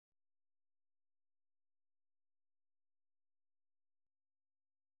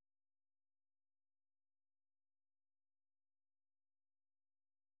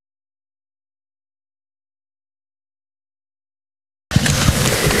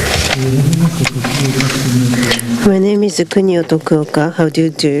My name is Kunio TOKUOKA. How do you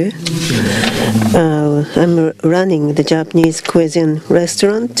do? I'm running the Japanese cuisine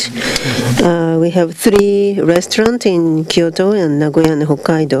restaurant. We have 3 restaurants in Kyoto and Nagoya and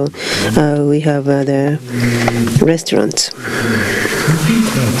Hokkaido. We have other restaurants.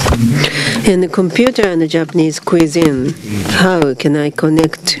 And the computer and the Japanese cuisine, how can I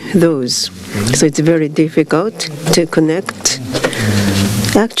connect those? So it's very difficult to connect.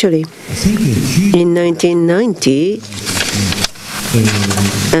 Actually, in 1990,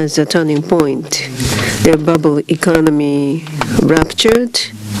 as a turning point, the bubble economy ruptured.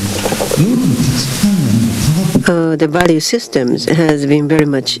 The value systems has been very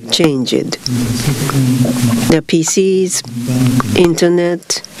much changed. The PCs,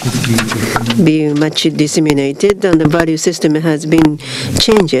 internet, be much disseminated, and the value system has been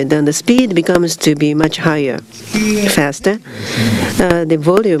changed, and the speed becomes to be much higher, faster. The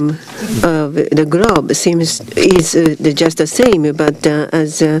volume of the globe is just the same, but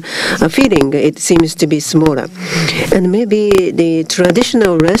as a feeling, it seems to be smaller. And maybe the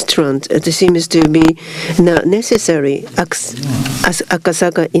traditional restaurant, it seems to be not necessary. As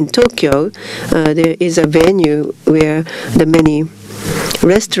Akasaka in Tokyo, there is a venue where the many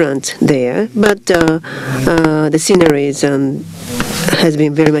restaurants there, but the sceneries has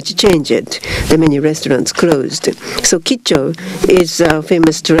been very much changed. The many restaurants closed. So Kitcho is a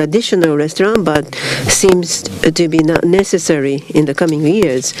famous traditional restaurant, but seems to be not necessary in the coming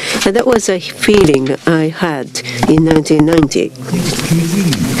years. And that was a feeling I had in 1990.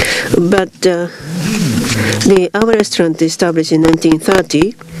 But our restaurant established in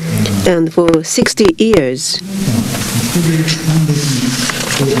 1930, and for 60 years,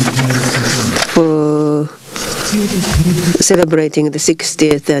 for celebrating the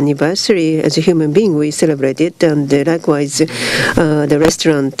 60th anniversary as a human being, we celebrated, and likewise the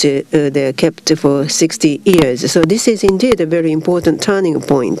restaurant they kept for 60 years. So this is indeed a very important turning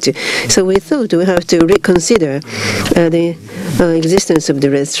point. So we thought we have to reconsider the existence of the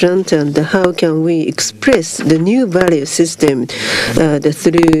restaurant, and how can we express the new value system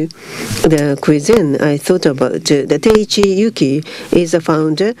through the cuisine. I thought about the Teiichi Yuki is a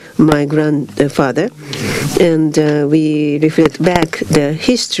founder, my grandfather, and we reflect back the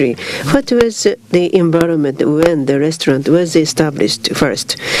history. What was the environment when the restaurant was established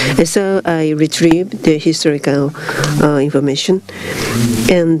first? And so I retrieved the historical information,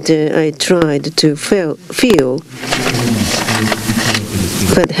 and I tried to feel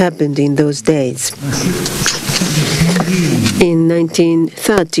what happened in those days. In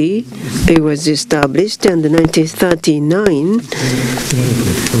 1930, it was established, and in 1939,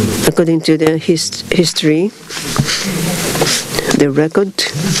 according to the history, the record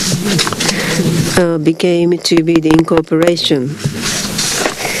became to be the incorporation.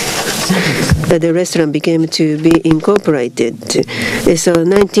 The restaurant became to be incorporated. So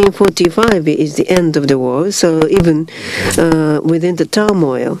 1945 is the end of the war. So even within the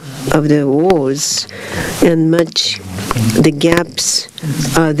turmoil of the wars, and much the gaps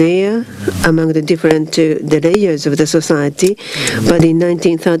are there among the different the layers of the society. But in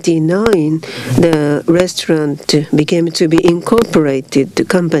 1939, the restaurant became to be incorporated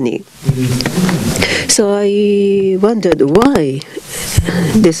company. So I wondered why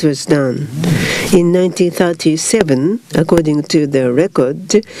this was done. In 1937, according to the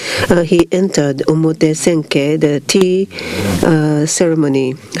record, he entered Omote Senkei, the tea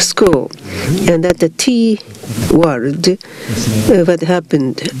ceremony school. And at the tea world, what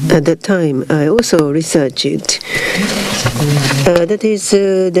happened at that time, I also researched it. That is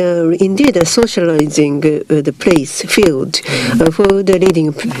indeed a socializing the place, field for the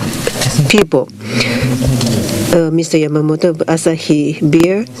leading people. Mr. Yamamoto of Asahi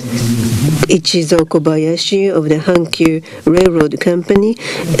Beer, Ichizo Kobayashi of the Hankyu Railroad Company.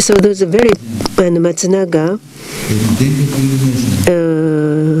 So those are very, and Matsunaga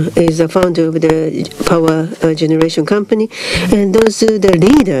is the founder of the power generation company, and those the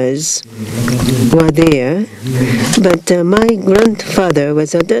leaders were there. But my grandfather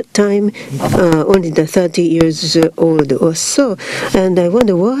was at that time only the 30 years old or so, and I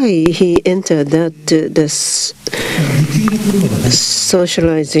wonder why he entered that the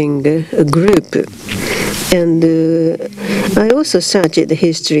socializing group. And I also searched the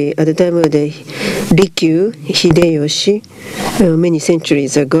history at the time of the Rikyu Hideyoshi many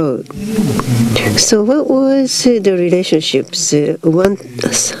centuries ago. So what was the relationships? One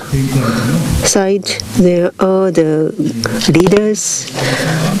side, there are the leaders,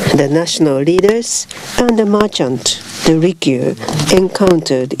 the national leaders, and the merchant the Rikyu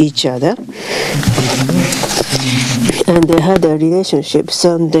encountered each other, and they had a relationships.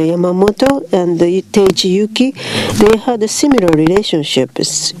 And Yamamoto and Teichi Yuki, they had a similar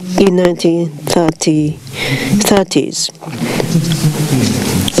relationships in 1930s.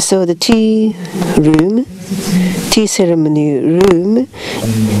 So the tea ceremony room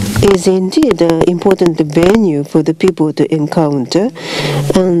is indeed an important venue for the people to encounter,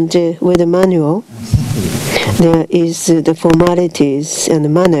 and with the manual there is the formalities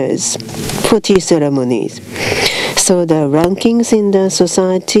and manners for tea ceremonies. So the rankings in the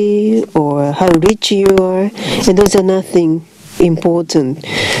society or how rich you are, and those are nothing important,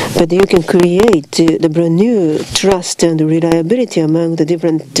 but you can create the brand new trust and reliability among the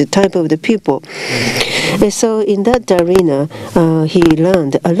different type of the people. And so in that arena, he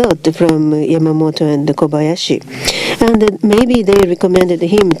learned a lot from Yamamoto and Kobayashi. And maybe they recommended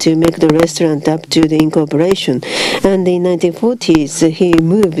him to make the restaurant up to the incorporation. And in 1940s, he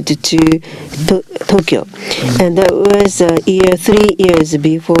moved to Tokyo. And that was 3 years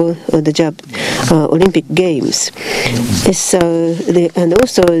before the Olympic Games. So and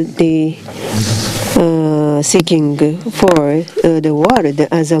also the seeking for the world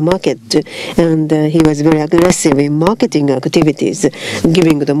as a market, and he was very aggressive in marketing activities,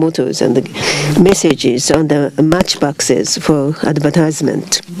 giving the mottos and the messages on the matchboxes for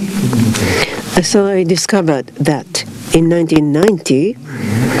advertisement. So I discovered that in 1990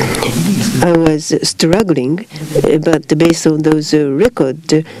 I was struggling, but based on those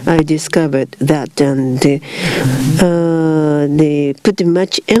records, I discovered that, and they put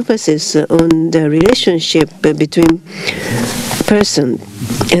much emphasis on the relationship between person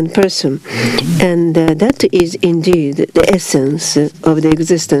and person, and that is indeed the essence of the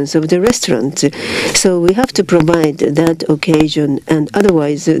existence of the restaurant. So we have to provide that occasion, and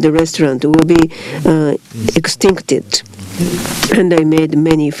otherwise the restaurant will be extincted. And I made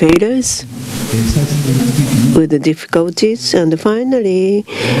many failures with the difficulties, and finally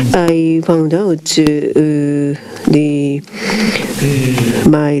I found out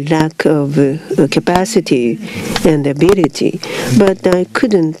my lack of capacity and ability, but I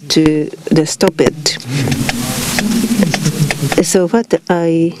couldn't stop it. So what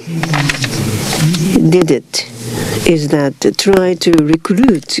I did is that try to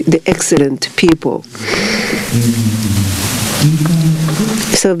recruit the excellent people.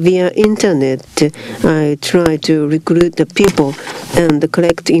 So via internet, I try to recruit the people and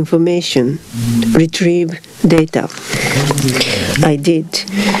collect information, retrieve data. I did.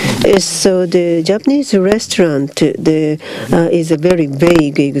 So the Japanese restaurant is a very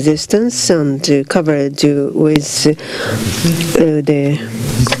vague existence and covered with the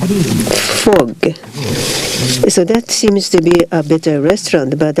fog. So that seems to be a better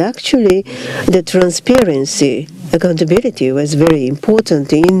restaurant, but actually the transparency, accountability was very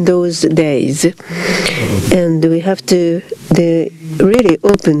important in those days, and we have to really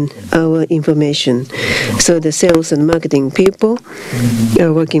open our information. So the sales and marketing people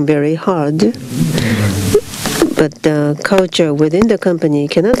are working very hard, but the culture within the company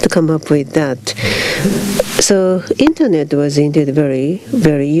cannot come up with that. So internet was indeed a very,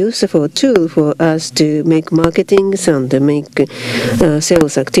 very useful tool for us to make marketings and make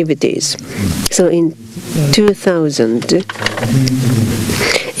sales activities. So in 2000,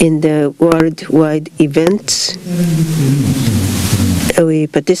 in the worldwide events, we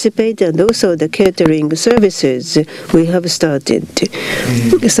participate, and also the catering services we have started.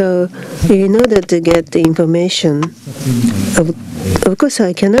 So in order to get the information, of course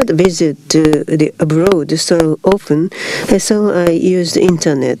I cannot visit the abroad so often, so I use the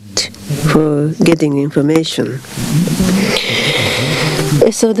internet for getting information.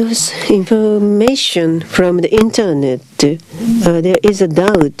 So those information from the internet, there is a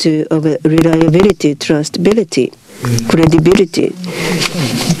doubt of reliability, trustability, credibility.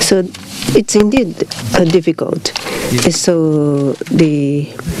 So it's indeed difficult. So the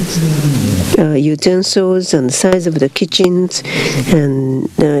utensils and size of the kitchens, and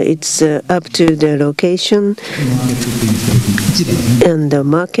it's up to the location and the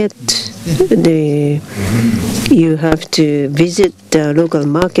market. You have to visit the local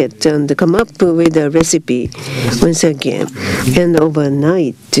market and come up with a recipe once again. And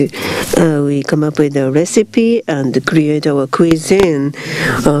overnight, we come up with a recipe and create our cuisine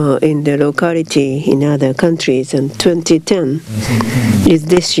in the locality in other countries. And 2010 is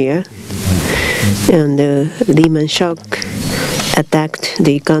this year, and the Lehman shock attacked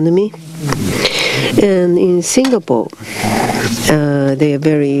the economy. And in Singapore, they are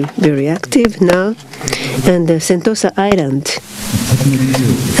very, very active now. And Sentosa Island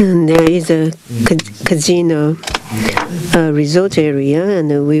And there is a casino resort area,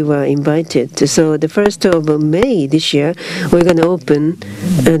 and we were invited. So the 1st of May this year, we're going to open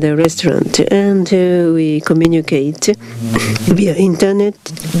the restaurant, and we communicate via internet,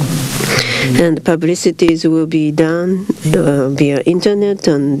 and publicities will be done via internet,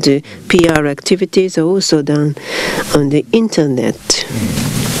 and PR activities are also done on the internet.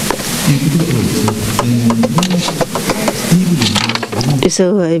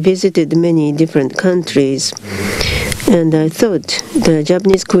 So I visited many different countries, and I thought the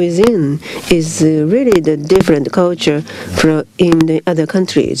Japanese cuisine is really the different culture from in the other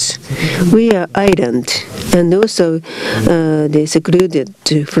countries. We are island, and also they secluded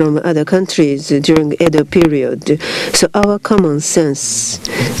from other countries during Edo period. So our common sense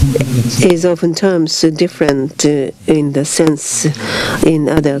is oftentimes different in the sense in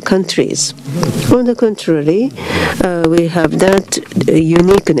other countries. On the contrary, we have that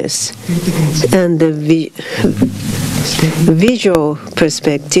uniqueness, and the visual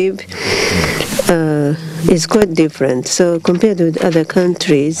perspective is quite different. So compared with other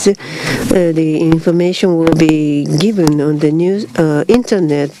countries, the information will be given on the news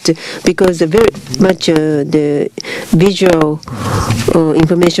internet, because very much the visual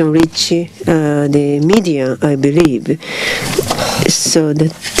information reach the media, I believe. So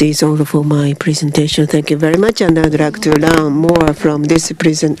that is all for my presentation. Thank you very much, and I'd like to learn more from this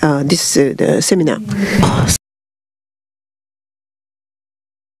seminar.